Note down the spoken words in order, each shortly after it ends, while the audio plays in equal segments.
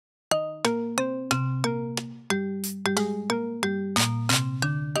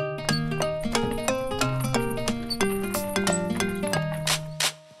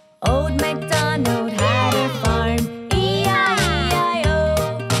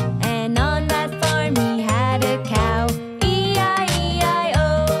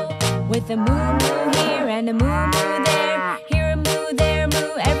a moo-moo here and a moo-moo there. Here a moo, there a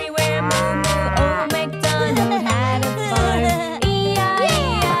moo, everywhere moo-moo. Oh, MacDonald had a farm.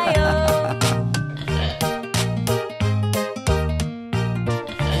 E-I-E-I-O.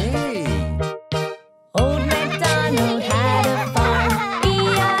 Old MacDonald had a farm.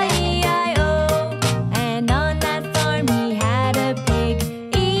 E-I-E-I-O. And on that farm he had a pig.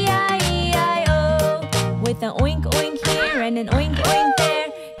 E-I-E-I-O. With an oink-oink here and an oink-oink there.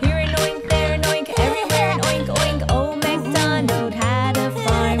 Here an oink, there an oink, everywhere an oink-oink. Oh, MacDonald had a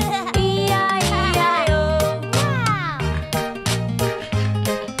farm. E-I-E-I-O.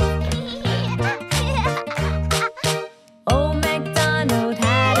 Oh, MacDonald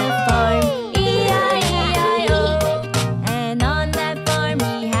had a farm. E-I-E-I-O. And on that farm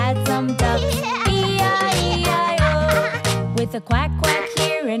he had some ducks. E-I-E-I-O. With a quack-quack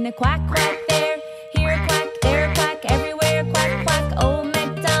here and a quack-quack there. Here a quack, there a quack, everywhere quack-quack. Oh,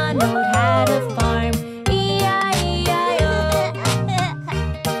 MacDonald had a farm. E-I-E-I-O.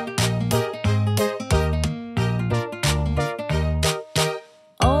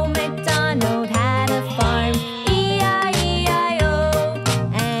 Oh, MacDonald had a farm. E-I-E-I-O.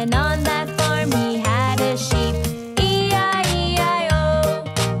 And on that farm he had a sheep. E-I-E-I-O.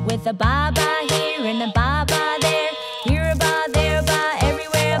 With a ba-ba here and a ba-ba there. Here a ba, there a ba,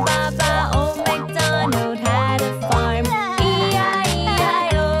 everywhere a ba-ba. Oh, MacDonald had a farm.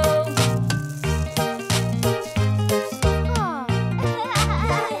 E-I-E-I-O.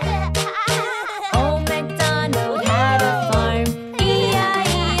 Oh, MacDonald had a farm.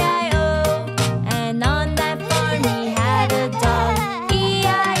 E-I-E-I-O. And on that farm he had a dog.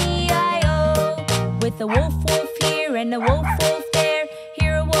 E-I-E-I-O. With a wolf, wolf here and a wolf, wolf